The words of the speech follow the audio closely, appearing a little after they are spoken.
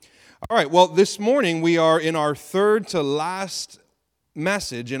All right, well, this morning we are in our third to last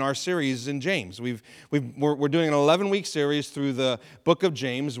message in our series in James. We're doing an 11-week series through the book of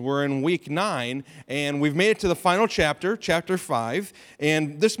James. We're in week 9, and we've made it to the final chapter, chapter 5.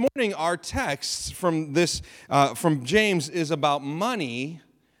 And this morning our text from James is about money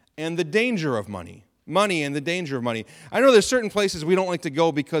and the danger of money. Money and the danger of money. I know there's certain places we don't like to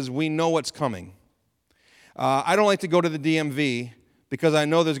go because we know what's coming. I don't like to go to the DMV because I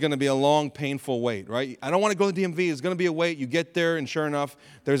know there's going to be a long, painful wait, right? I don't want to go to the DMV. There's going to be a wait. You get there, and sure enough,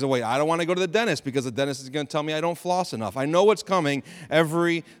 there's a wait. I don't want to go to the dentist because the dentist is going to tell me I don't floss enough. I know what's coming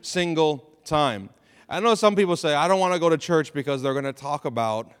every single time. I know some people say, I don't want to go to church because they're going to talk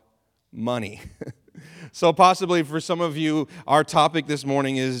about money. So possibly for some of you, our topic this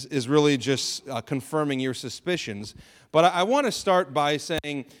morning is really just confirming your suspicions. But I want to start by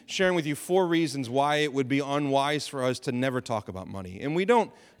sharing with you 4 reasons why it would be unwise for us to never talk about money. And we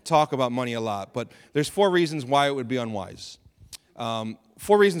don't talk about money a lot, but there's 4 reasons why it would be unwise. 4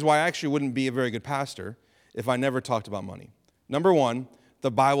 reasons why I actually wouldn't be a very good pastor if I never talked about money. Number 1,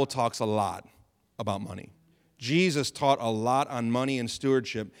 the Bible talks a lot about money. Jesus taught a lot on money and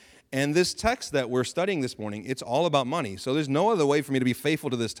stewardship. And this text that we're studying this morning, it's all about money. So there's no other way for me to be faithful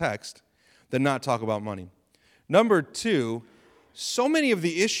to this text than not talk about money. Number 2, so many of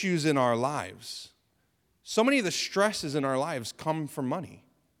the issues in our lives, so many of the stresses in our lives come from money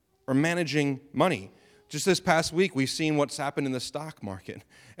or managing money. Just this past week, we've seen what's happened in the stock market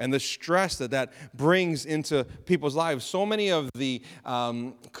and the stress that brings into people's lives. So many of the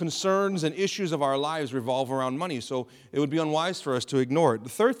concerns and issues of our lives revolve around money, so it would be unwise for us to ignore it. The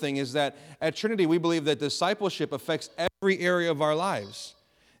third thing is that at Trinity, we believe that discipleship affects every area of our lives.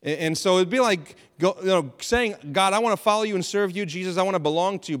 And so it'd be like saying, God, I want to follow you and serve you. Jesus, I want to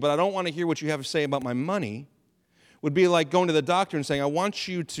belong to you, but I don't want to hear what you have to say about my money. Would be like going to the doctor and saying, I want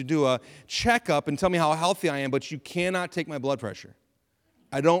you to do a checkup and tell me how healthy I am, but you cannot take my blood pressure.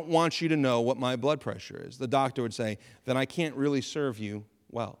 I don't want you to know what my blood pressure is. The doctor would say, then I can't really serve you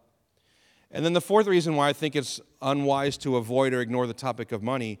well. And then the 4th reason why I think it's unwise to avoid or ignore the topic of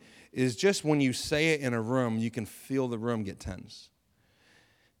money is just when you say it in a room, you can feel the room get tense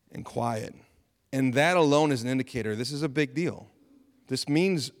and quiet. And that alone is an indicator this is a big deal. This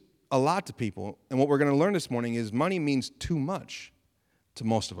means a lot to people. And what we're going to learn this morning is money means too much to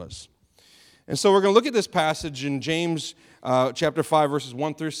most of us. And so we're going to look at this passage in James chapter 5, verses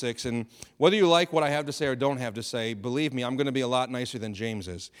 1 through 6. And whether you like what I have to say or don't have to say, believe me, I'm going to be a lot nicer than James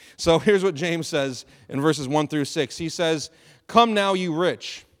is. So here's what James says in verses 1 through 6. He says, "Come now, you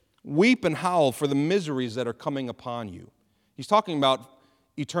rich, weep and howl for the miseries that are coming upon you." He's talking about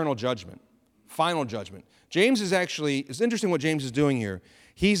eternal judgment, final judgment. It's interesting what James is doing here.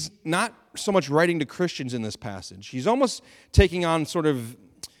 He's not so much writing to Christians in this passage. He's almost taking on sort of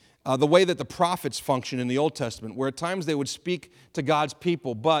the way that the prophets function in the Old Testament, where at times they would speak to God's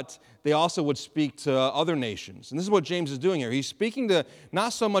people, but they also would speak to other nations. And this is what James is doing here. He's speaking to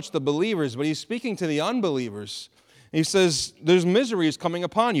not so much the believers, but he's speaking to the unbelievers. He says, there's miseries coming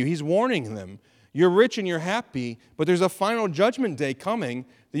upon you. He's warning them. You're rich and you're happy, but there's a final judgment day coming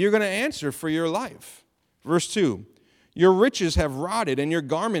that you're going to answer for your life. Verse 2, "Your riches have rotted, and your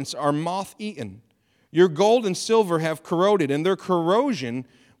garments are moth-eaten. Your gold and silver have corroded, and their corrosion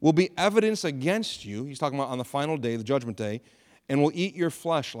will be evidence against you." He's talking about on the final day, the judgment day, "and will eat your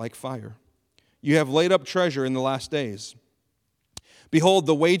flesh like fire. You have laid up treasure in the last days. Behold,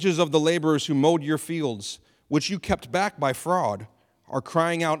 the wages of the laborers who mowed your fields, which you kept back by fraud, are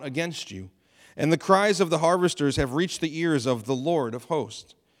crying out against you. And the cries of the harvesters have reached the ears of the Lord of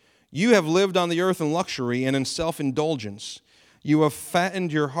hosts. You have lived on the earth in luxury and in self-indulgence. You have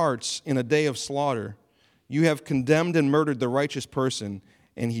fattened your hearts in a day of slaughter. You have condemned and murdered the righteous person,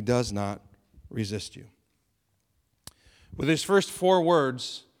 and he does not resist you." With his first 4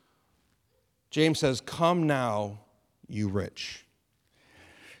 words, James says, "Come now, you rich."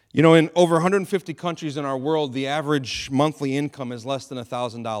 You know, in over 150 countries in our world, the average monthly income is less than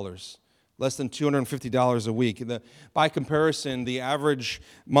 $1,000. Less than $250 a week. By comparison, the average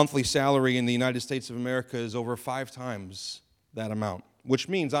monthly salary in the United States of America is over 5 times that amount, which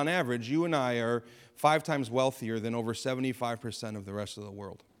means, on average, you and I are 5 times wealthier than over 75% of the rest of the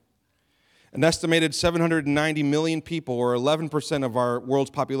world. An estimated 790 million people, or 11% of our world's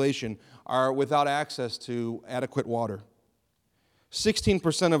population, are without access to adequate water.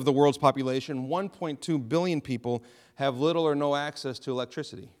 16% of the world's population, 1.2 billion people, have little or no access to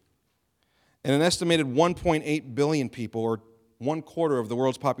electricity. And an estimated 1.8 billion people, or 1/4 of the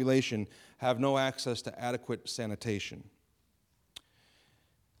world's population, have no access to adequate sanitation.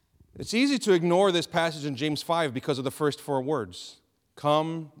 It's easy to ignore this passage in James 5 because of the first 4 words.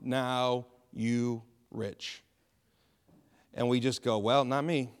 Come now, you rich. And we just go, well, not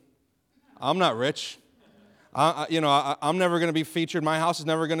me. I'm not rich. I'm never going to be featured. My house is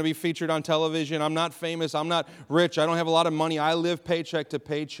never going to be featured on television. I'm not famous. I'm not rich. I don't have a lot of money. I live paycheck to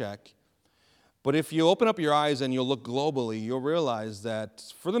paycheck. But if you open up your eyes and you'll look globally, you'll realize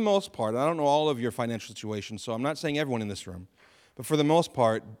that for the most part, I don't know all of your financial situations, so I'm not saying everyone in this room, but for the most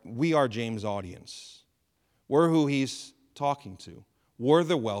part, we are James' audience. We're who he's talking to. We're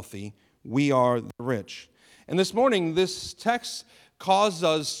the wealthy. We are the rich. And this morning, this text caused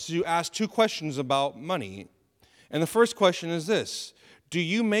us to ask two questions about money. And the first question is this: do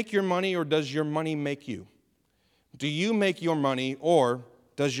you make your money, or does your money make you? Do you make your money, or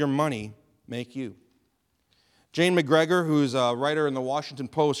does your money make you? Jane McGregor, who's a writer in the Washington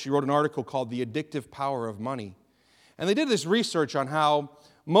Post, she wrote an article called The Addictive Power of Money. And they did this research on how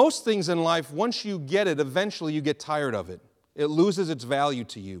most things in life, once you get it, eventually you get tired of it. It loses its value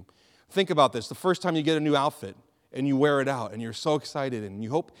to you. Think about this. The first time you get a new outfit and you wear it out and you're so excited and you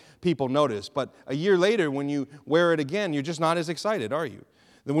hope people notice. But a year later, when you wear it again, you're just not as excited, are you?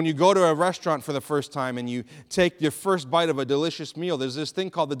 Then when you go to a restaurant for the first time and you take your first bite of a delicious meal, there's this thing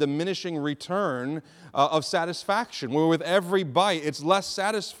called the diminishing return of satisfaction, where with every bite, it's less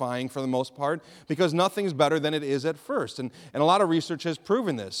satisfying for the most part because nothing's better than it is at first. And a lot of research has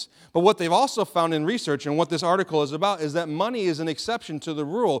proven this. But what they've also found in research, and what this article is about, is that money is an exception to the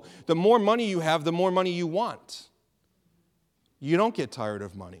rule. The more money you have, the more money you want. You don't get tired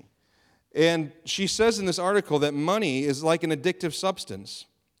of money. And she says in this article that money is like an addictive substance.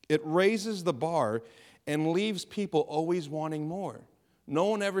 It raises the bar and leaves people always wanting more. No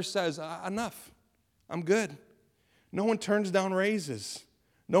one ever says, enough, I'm good. No one turns down raises.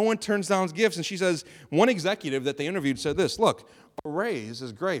 No one turns down gifts. And she says, one executive that they interviewed said this: look, a raise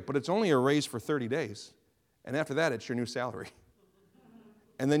is great, but it's only a raise for 30 days. And after that, it's your new salary.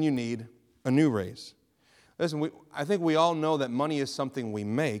 And then you need a new raise. Listen, I think we all know that money is something we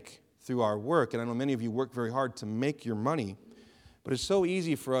make through our work. And I know many of you work very hard to make your money. But it's so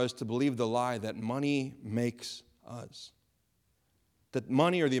easy for us to believe the lie that money makes us. That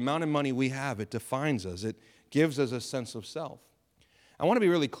money, or the amount of money we have, it defines us. It gives us a sense of self. I want to be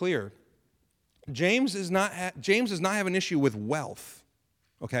really clear. James does not have an issue with wealth,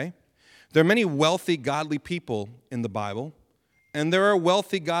 okay? There are many wealthy, godly people in the Bible, and there are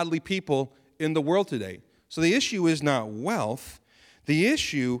wealthy, godly people in the world today. So the issue is not wealth. The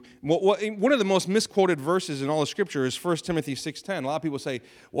issue, one of the most misquoted verses in all of Scripture is 1 Timothy 6:10. A lot of people say,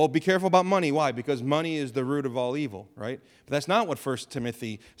 well, be careful about money. Why? Because money is the root of all evil, right? But that's not what 1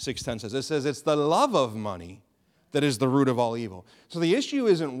 Timothy 6:10 says. It says it's the love of money that is the root of all evil. So the issue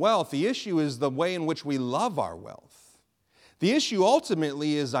isn't wealth. The issue is the way in which we love our wealth. The issue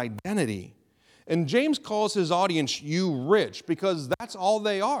ultimately is identity. And James calls his audience, you rich, because that's all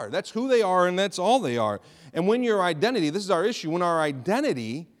they are. That's who they are, and that's all they are. And when your identity, this is our issue, when our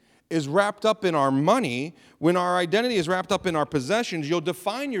identity is wrapped up in our money, when our identity is wrapped up in our possessions, you'll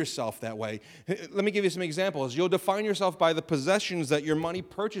define yourself that way. Let me give you some examples. You'll define yourself by the possessions that your money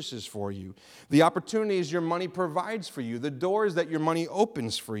purchases for you, the opportunities your money provides for you, the doors that your money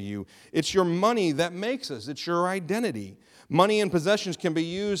opens for you. It's your money that makes us. It's your identity. Money and possessions can be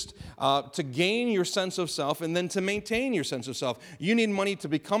used to gain your sense of self and then to maintain your sense of self. You need money to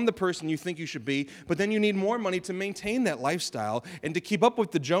become the person you think you should be, but then you need more money to maintain that lifestyle and to keep up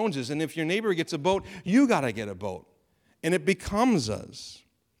with the Joneses. And if your neighbor gets a boat, you got to get a boat. And it becomes us.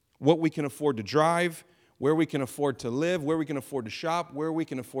 What we can afford to drive, where we can afford to live, where we can afford to shop, where we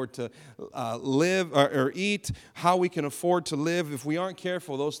can afford to live or eat, how we can afford to live. If we aren't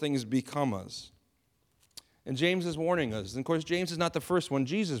careful, those things become us. And James is warning us. And of course, James is not the first one.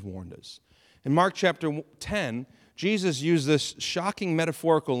 Jesus warned us. In Mark chapter 10, Jesus used this shocking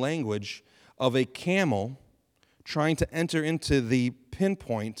metaphorical language of a camel trying to enter into the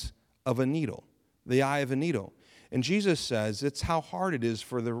pinpoint of a needle, the eye of a needle. And Jesus says it's how hard it is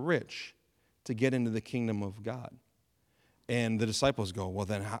for the rich to get into the kingdom of God. And the disciples go, well,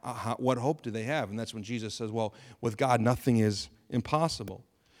 then what hope do they have? And that's when Jesus says, well, with God, nothing is impossible.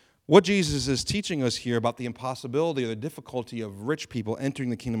 What Jesus is teaching us here about the impossibility or the difficulty of rich people entering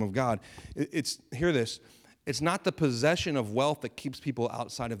the kingdom of God, hear this, it's not the possession of wealth that keeps people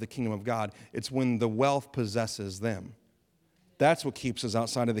outside of the kingdom of God. It's when the wealth possesses them. That's what keeps us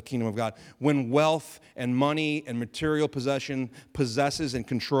outside of the kingdom of God. When wealth and money and material possession possesses and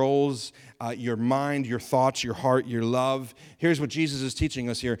controls your mind, your thoughts, your heart, your love. Here's what Jesus is teaching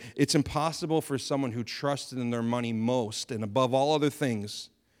us here. It's impossible for someone who trusted in their money most and above all other things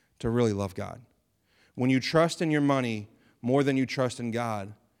to really love God. When you trust in your money more than you trust in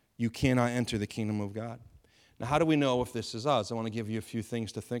God, you cannot enter the kingdom of God. Now, how do we know if this is us? I want to give you a few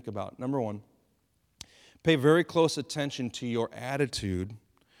things to think about. Number one, pay very close attention to your attitude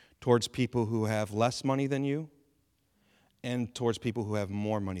towards people who have less money than you and towards people who have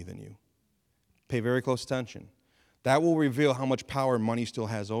more money than you. Pay very close attention. That will reveal how much power money still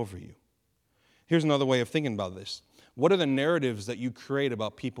has over you. Here's another way of thinking about this. What are the narratives that you create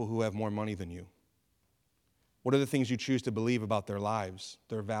about people who have more money than you? What are the things you choose to believe about their lives,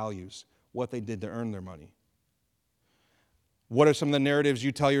 their values, what they did to earn their money? What are some of the narratives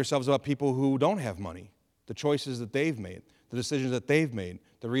you tell yourselves about people who don't have money? The choices that they've made, the decisions that they've made,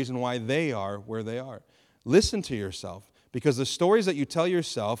 the reason why they are where they are. Listen to yourself, because the stories that you tell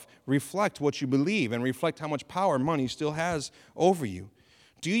yourself reflect what you believe and reflect how much power money still has over you.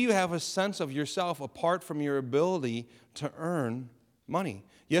 Do you have a sense of yourself apart from your ability to earn money?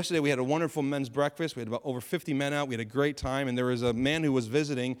 Yesterday we had a wonderful men's breakfast. We had about over 50 men out. We had a great time, and there was a man who was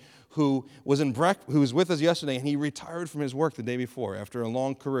visiting who was with us yesterday, and he retired from his work the day before. After a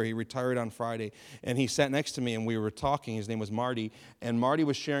long career, he retired on Friday, and he sat next to me, and we were talking. His name was Marty, and Marty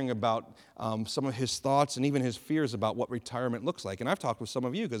was sharing about some of his thoughts and even his fears about what retirement looks like. And I've talked with some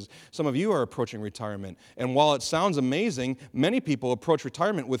of you because some of you are approaching retirement. And while it sounds amazing, many people approach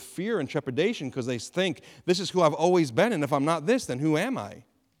retirement with fear and trepidation because they think, this is who I've always been, and if I'm not this, then who am I?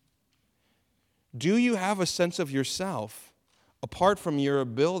 Do you have a sense of yourself apart from your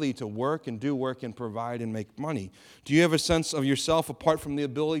ability to work and do work and provide and make money? Do you have a sense of yourself apart from the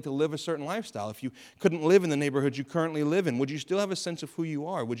ability to live a certain lifestyle? If you couldn't live in the neighborhood you currently live in, would you still have a sense of who you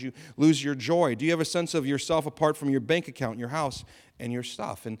are? Would you lose your joy? Do you have a sense of yourself apart from your bank account, your house, and your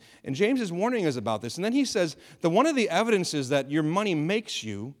stuff? And James is warning us about this. And then he says that one of the evidences that your money makes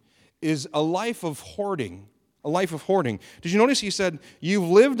you is a life of hoarding. A life of hoarding. Did you notice he said, you've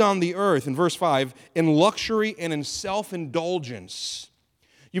lived on the earth, in verse 5, in luxury and in self-indulgence.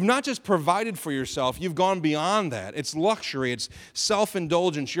 You've not just provided for yourself, you've gone beyond that. It's luxury, it's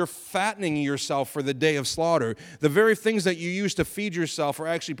self-indulgence. You're fattening yourself for the day of slaughter. The very things that you use to feed yourself are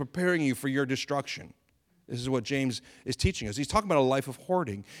actually preparing you for your destruction. This is what James is teaching us. He's talking about a life of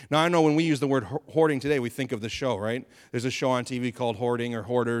hoarding. Now, I know when we use the word hoarding today, we think of the show, right? There's a show on TV called Hoarding or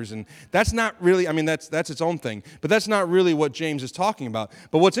Hoarders, and that's not really, that's its own thing, but that's not really what James is talking about.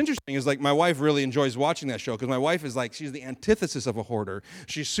 But what's interesting is, my wife really enjoys watching that show because my wife is she's the antithesis of a hoarder.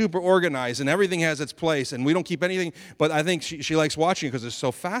 She's super organized, and everything has its place, and we don't keep anything, but I think she likes watching it because it's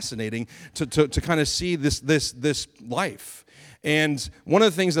so fascinating to kind of see this life. And one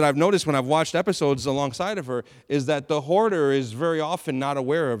of the things that I've noticed when I've watched episodes alongside of her is that the hoarder is very often not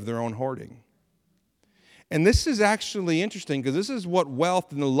aware of their own hoarding. And this is actually interesting because this is what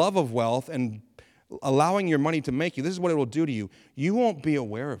wealth and the love of wealth and allowing your money to make you, this is what it will do to you. You won't be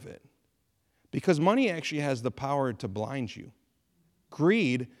aware of it because money actually has the power to blind you.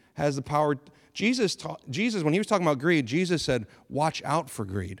 Greed has the power. Jesus, when he was talking about greed, Jesus said, watch out for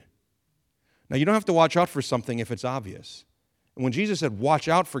greed. Now, you don't have to watch out for something if it's obvious. And when Jesus said, watch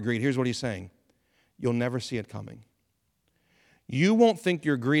out for greed, here's what he's saying. You'll never see it coming. You won't think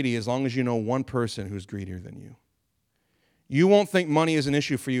you're greedy as long as you know one person who's greedier than you. You won't think money is an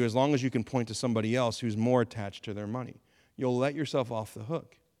issue for you as long as you can point to somebody else who's more attached to their money. You'll let yourself off the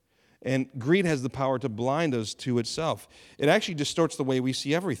hook. And greed has the power to blind us to itself. It actually distorts the way we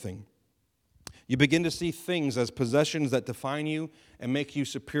see everything. You begin to see things as possessions that define you and make you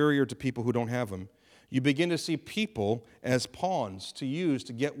superior to people who don't have them. You begin to see people as pawns to use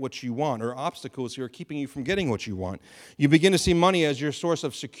to get what you want, or obstacles who are keeping you from getting what you want. You begin to see money as your source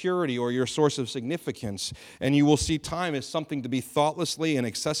of security or your source of significance, and you will see time as something to be thoughtlessly and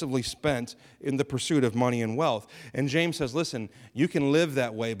excessively spent in the pursuit of money and wealth. And James says, listen, you can live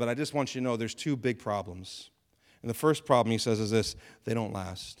that way, but I just want you to know there's two big problems. And the first problem, he says, is this: they don't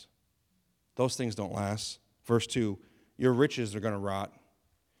last. Those things don't last. Verse 2, your riches are going to rot.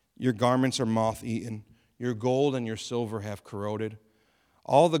 Your garments are moth-eaten. Your gold and your silver have corroded.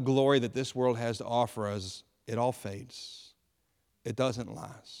 All the glory that this world has to offer us, it all fades. It doesn't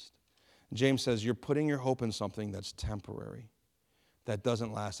last. James says you're putting your hope in something that's temporary, that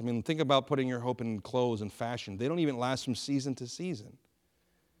doesn't last. Think about putting your hope in clothes and fashion. They don't even last from season to season.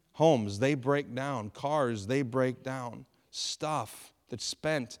 Homes, they break down. Cars, they break down. Stuff that's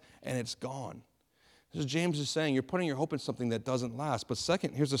spent and it's gone. This is James is saying you're putting your hope in something that doesn't last. But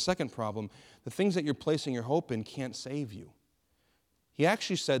here's the second problem. The things that you're placing your hope in can't save you. He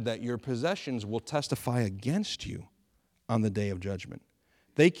actually said that your possessions will testify against you on the day of judgment.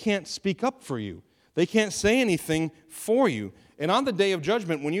 They can't speak up for you. They can't say anything for you. And on the day of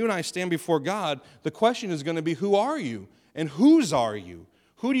judgment, when you and I stand before God, the question is going to be, who are you? And whose are you?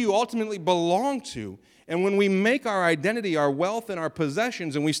 Who do you ultimately belong to? And when we make our identity, our wealth, and our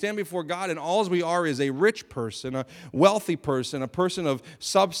possessions, and we stand before God, and all we are is a rich person, a wealthy person, a person of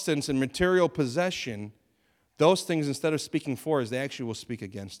substance and material possession, those things, instead of speaking for us, they actually will speak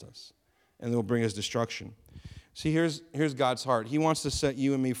against us, and they will bring us destruction. See, here's God's heart. He wants to set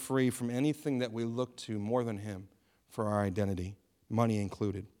you and me free from anything that we look to more than Him for our identity, money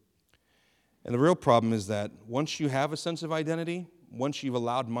included. And the real problem is that once you have a sense of identity, once you've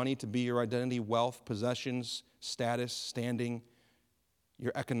allowed money to be your identity, wealth, possessions, status, standing,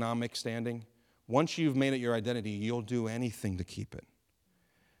 your economic standing, once you've made it your identity, you'll do anything to keep it.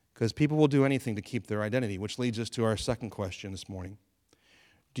 Because people will do anything to keep their identity, which leads us to our second question this morning.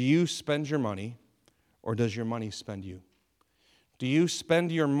 Do you spend your money, or does your money spend you? Do you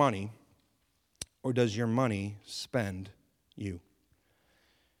spend your money, or does your money spend you?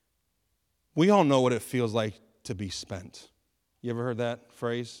 We all know what it feels like to be spent. You ever heard that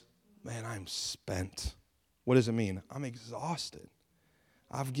phrase? Man, I'm spent. What does it mean? I'm exhausted.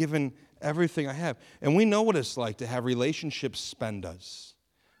 I've given everything I have. And we know what it's like to have relationships spend us,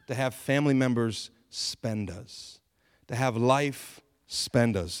 to have family members spend us, to have life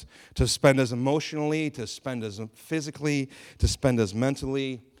spend us, to spend us emotionally, to spend us physically, to spend us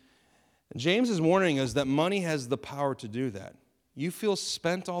mentally. And James is warning us that money has the power to do that. You feel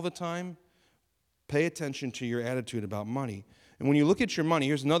spent all the time? Pay attention to your attitude about money. And when you look at your money,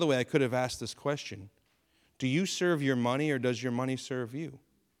 here's another way I could have asked this question. Do you serve your money, or does your money serve you?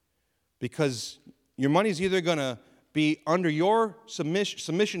 Because your money is either going to be under your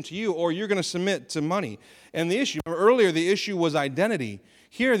submission to you, or you're going to submit to money. And the issue, earlier the issue was identity.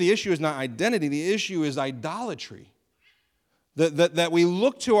 Here the issue is not identity, the issue is idolatry. That we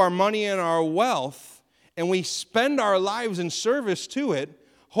look to our money and our wealth, and we spend our lives in service to it,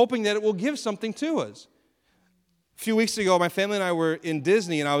 hoping that it will give something to us. A few weeks ago, my family and I were in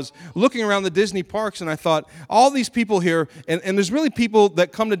Disney, and I was looking around the Disney parks, and I thought, all these people here, and there's really people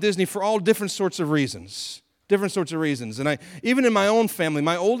that come to Disney for all different sorts of reasons. And even in my own family,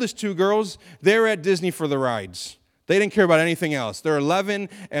 my oldest two girls, they're at Disney for the rides. They didn't care about anything else. They're 11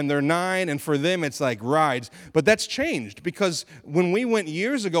 and they're 9, and for them it's like rides. But that's changed, because when we went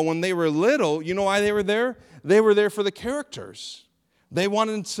years ago when they were little, you know why they were there? They were there for the characters. They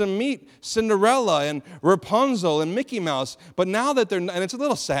wanted to meet Cinderella and Rapunzel and Mickey Mouse. But now that and it's a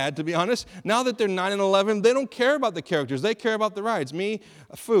little sad to be honest, now that they're 9 and 11, they don't care about the characters. They care about the rides. Me,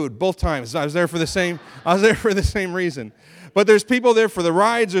 food, both times. I was there for the same reason. But there's people there for the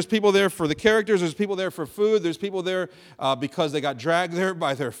rides, there's people there for the characters, there's people there for food, there's people there because they got dragged there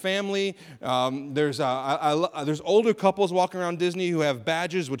by their family. There's older couples walking around Disney who have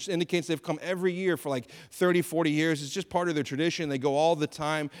badges, which indicates they've come every year for like 30, 40 years. It's just part of their tradition. They go all the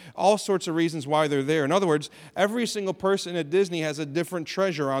time. All sorts of reasons why they're there. In other words, every single person at Disney has a different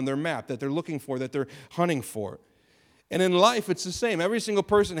treasure on their map that they're looking for, that they're hunting for. And in life, it's the same. Every single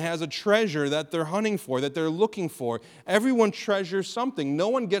person has a treasure that they're hunting for, that they're looking for. Everyone treasures something. No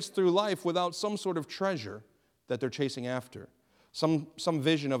one gets through life without some sort of treasure that they're chasing after, some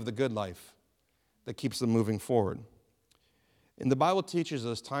vision of the good life that keeps them moving forward. And the Bible teaches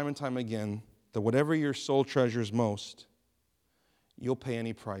us time and time again that whatever your soul treasures most, you'll pay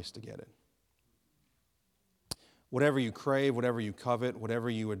any price to get it. Whatever you crave, whatever you covet, whatever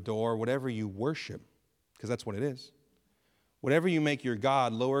you adore, whatever you worship, because that's what it is. Whatever you make your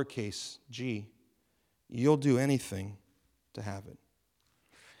God, lowercase g, you'll do anything to have it.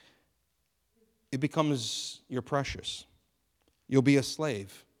 It becomes your precious. You'll be a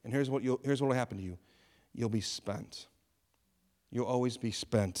slave. And here's what will happen to you. You'll be spent. You'll always be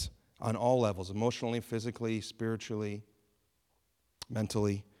spent on all levels, emotionally, physically, spiritually,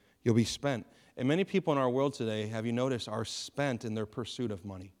 mentally. You'll be spent. And many people in our world today, have you noticed, are spent in their pursuit of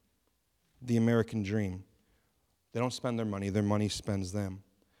money. The American dream. They don't spend their money spends them.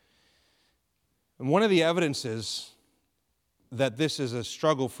 And one of the evidences that this is a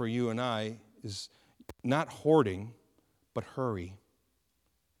struggle for you and I is not hoarding, but hurry.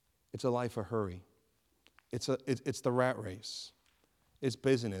 It's a life of hurry. It's the rat race. It's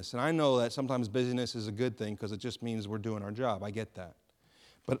busyness. And I know that sometimes busyness is a good thing because it just means we're doing our job. I get that.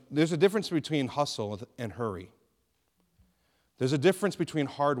 But there's a difference between hustle and hurry. There's a difference between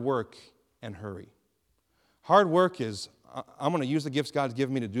hard work and hurry. Hard work is, I'm going to use the gifts God's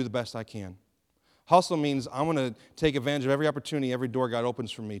given me to do the best I can. Hustle means I'm going to take advantage of every opportunity, every door God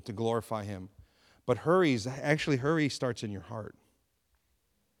opens for me to glorify Him. But hurry starts in your heart.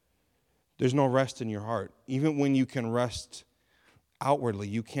 There's no rest in your heart. Even when you can rest outwardly,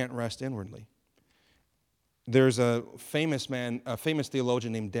 you can't rest inwardly. There's a famous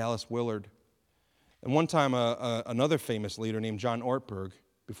theologian named Dallas Willard. And one time another famous leader named John Ortberg,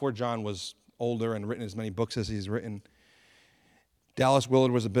 before John was older and written as many books as he's written. Dallas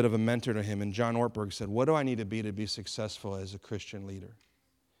Willard was a bit of a mentor to him, and John Ortberg said, what do I need to be successful as a Christian leader?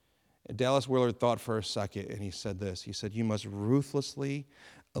 And Dallas Willard thought for a second, and he said this. He said, you must ruthlessly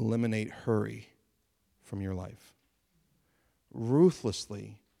eliminate hurry from your life.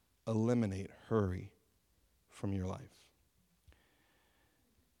 Ruthlessly eliminate hurry from your life.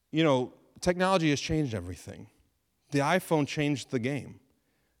 You know, technology has changed everything. The iPhone changed the game.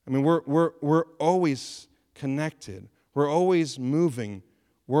 I mean, we're always connected. We're always moving.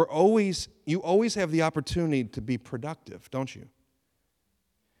 You always have the opportunity to be productive, don't you?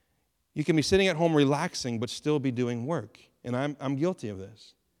 You can be sitting at home relaxing, but still be doing work. And I'm guilty of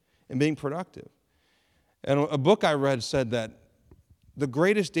this, and being productive. And a book I read said that the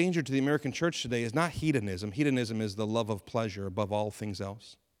greatest danger to the American church today is not hedonism. Hedonism is the love of pleasure above all things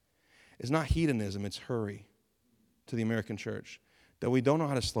else. It's not hedonism, it's hurry to the American church. That we don't know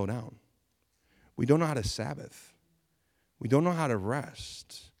how to slow down. We don't know how to Sabbath. We don't know how to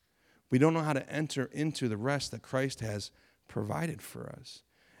rest. We don't know how to enter into the rest that Christ has provided for us.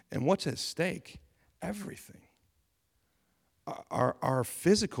 And what's at stake? Everything. Our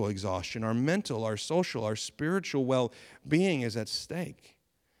physical exhaustion, our mental, our social, our spiritual well-being is at stake.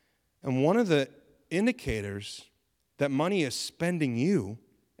 And one of the indicators that money is spending you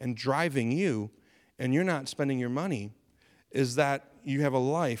and driving you, and you're not spending your money, is that you have a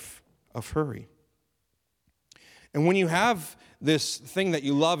life of hurry. And when you have this thing that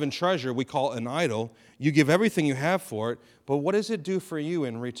you love and treasure, we call it an idol, you give everything you have for it, but what does it do for you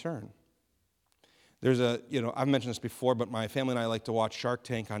in return? I've mentioned this before, but my family and I like to watch Shark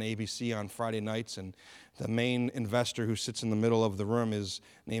Tank on ABC on Friday nights, and the main investor who sits in the middle of the room, his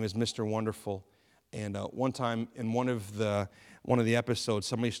name is Mr. Wonderful. And one time in one of the episodes,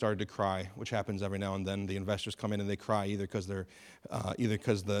 somebody started to cry, which happens every now and then. The investors come in and they cry either because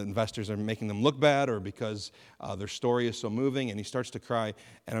the investors are making them look bad or because their story is so moving. And he starts to cry.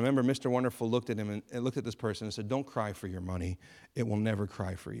 And I remember Mr. Wonderful looked at him and looked at this person and said, "Don't cry for your money; it will never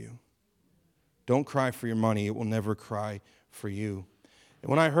cry for you. Don't cry for your money; it will never cry for you." And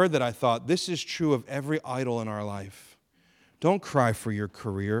when I heard that, I thought, this is true of every idol in our life. Don't cry for your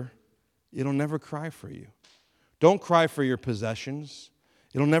career. It'll never cry for you. Don't cry for your possessions.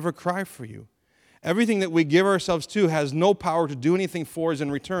 It'll never cry for you. Everything that we give ourselves to has no power to do anything for us in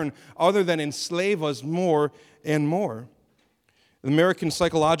return other than enslave us more and more. The American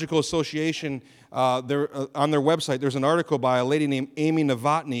Psychological Association, on their website, there's an article by a lady named Amy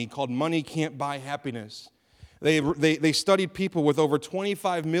Novotny called "Money Can't Buy Happiness." They studied people with over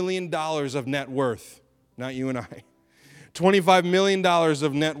 $25 million of net worth, not you and I. $25 million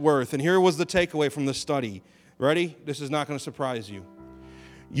of net worth. And here was the takeaway from the study. Ready? This is not going to surprise you.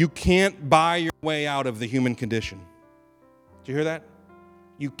 You can't buy your way out of the human condition. Do you hear that?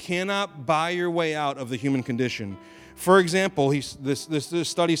 You cannot buy your way out of the human condition. For example, this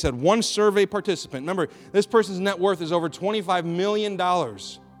study said one survey participant, remember, this person's net worth is over $25 million.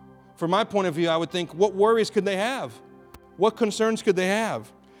 From my point of view, I would think, what worries could they have? What concerns could they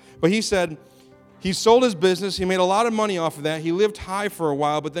have? But he said, he sold his business. He made a lot of money off of that. He lived high for a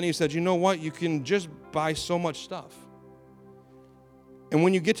while, but then he said, you know what? You can just buy so much stuff. And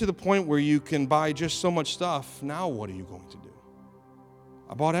when you get to the point where you can buy just so much stuff, now what are you going to do?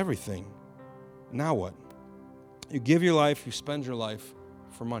 I bought everything. Now what? You give your life, you spend your life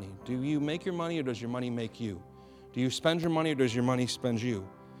for money. Do you make your money or does your money make you? Do you spend your money or does your money spend you?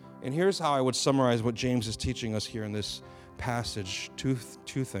 And here's how I would summarize what James is teaching us here in this passage. Two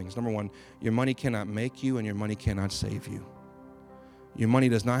things. Number one, your money cannot make you and your money cannot save you. Your money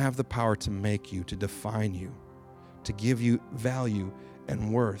does not have the power to make you, to define you, to give you value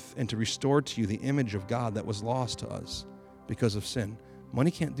and worth, and to restore to you the image of God that was lost to us because of sin.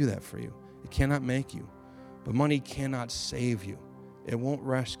 Money can't do that for you. It cannot make you. But money cannot save you. It won't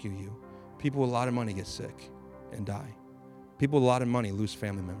rescue you. People with a lot of money get sick and die. People with a lot of money lose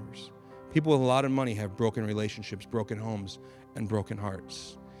family members. People with a lot of money have broken relationships, broken homes, and broken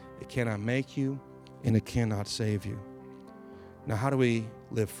hearts. It cannot make you, and it cannot save you. Now, how do we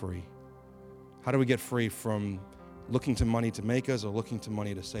live free? How do we get free from looking to money to make us or looking to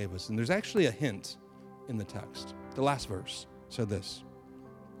money to save us? And there's actually a hint in the text. The last verse said this: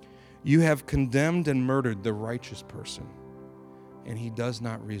 "You have condemned and murdered the righteous person, and he does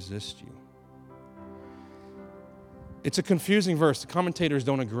not resist you." It's a confusing verse. The commentators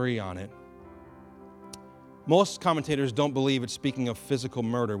don't agree on it. Most commentators don't believe it's speaking of physical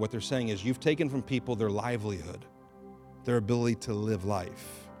murder. What they're saying is you've taken from people their livelihood, their ability to live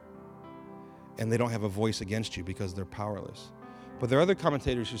life, and they don't have a voice against you because they're powerless. But there are other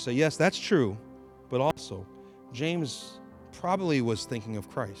commentators who say, yes, that's true, but also James probably was thinking of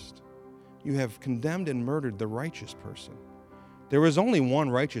Christ. You have condemned and murdered the righteous person. There was only one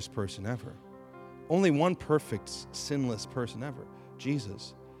righteous person ever. Only one perfect, sinless person ever,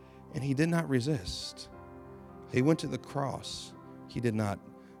 Jesus. And he did not resist. He went to the cross. He did not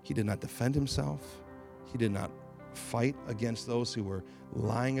defend himself. He did not fight against those who were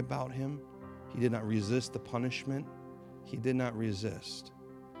lying about him. He did not resist the punishment. He did not resist.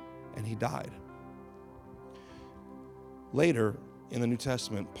 And he died. Later in the New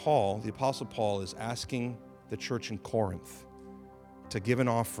Testament, Paul, the Apostle Paul, is asking the church in Corinth to give an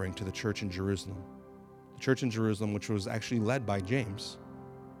offering to the church in Jerusalem. The church in Jerusalem, which was actually led by James,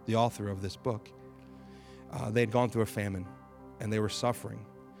 the author of this book. They had gone through a famine, and they were suffering.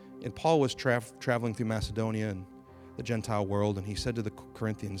 And Paul was traveling through Macedonia and the Gentile world, and he said to the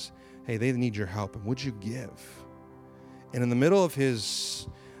Corinthians, hey, they need your help, and would you give? And in the middle of his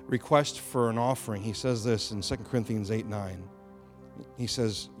request for an offering, he says this in 2 Corinthians 8:9. He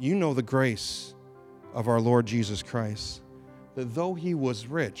says, you know the grace of our Lord Jesus Christ, that though he was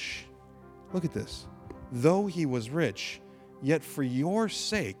rich, look at this, though he was rich, yet for your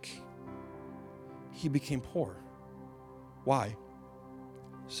sake he became poor. Why?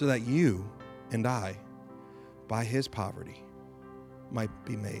 So that you and I, by his poverty, might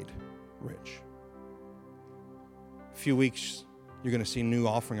be made rich. A few weeks, you're going to see new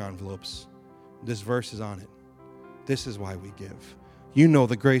offering envelopes. This verse is on it. This is why we give. You know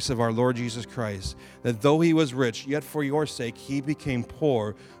the grace of our Lord Jesus Christ, that though he was rich, yet for your sake he became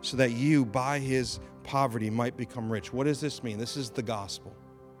poor, so that you, by his poverty, might become rich. What does this mean? This is the gospel.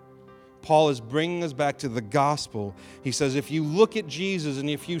 Paul is bringing us back to the gospel. He says, if you look at Jesus and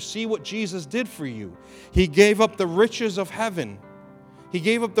if you see what Jesus did for you, he gave up the riches of heaven. He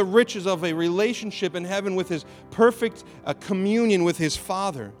gave up the riches of a relationship in heaven with his perfect communion with his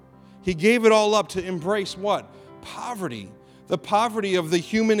Father. He gave it all up to embrace what? Poverty. The poverty of the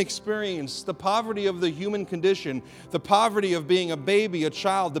human experience, the poverty of the human condition, the poverty of being a baby, a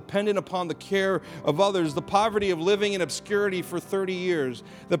child, dependent upon the care of others, the poverty of living in obscurity for 30 years,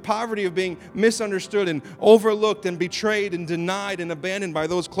 the poverty of being misunderstood and overlooked and betrayed and denied and abandoned by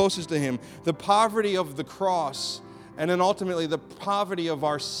those closest to him, the poverty of the cross, and then ultimately the poverty of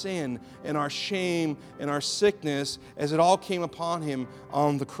our sin and our shame and our sickness as it all came upon him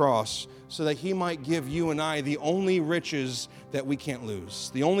on the cross, so that he might give you and I the only riches that we can't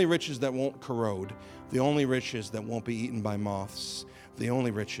lose, the only riches that won't corrode, the only riches that won't be eaten by moths, the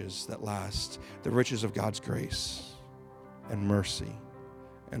only riches that last, the riches of God's grace and mercy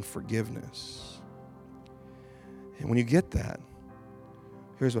and forgiveness. And when you get that,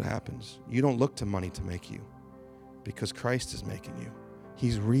 here's what happens. You don't look to money to make you, because Christ is making you.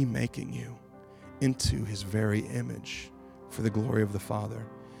 He's remaking you into his very image for the glory of the Father.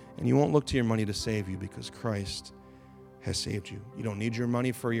 And you won't look to your money to save you, because Christ has saved you. You don't need your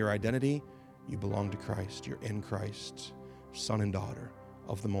money for your identity. You belong to Christ. You're in Christ, son and daughter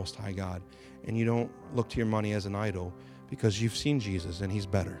of the Most High God. And you don't look to your money as an idol, because you've seen Jesus and he's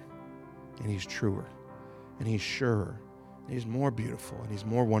better and he's truer and he's surer and he's more beautiful and he's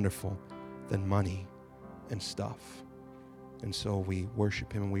more wonderful than money and stuff. And so we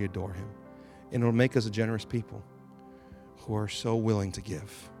worship him and we adore him. And it'll make us a generous people who are so willing to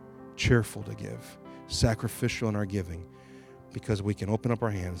give, cheerful to give, sacrificial in our giving, because we can open up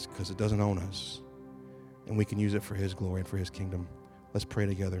our hands, because it doesn't own us, and we can use it for his glory and for his kingdom. Let's pray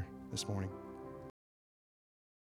together this morning.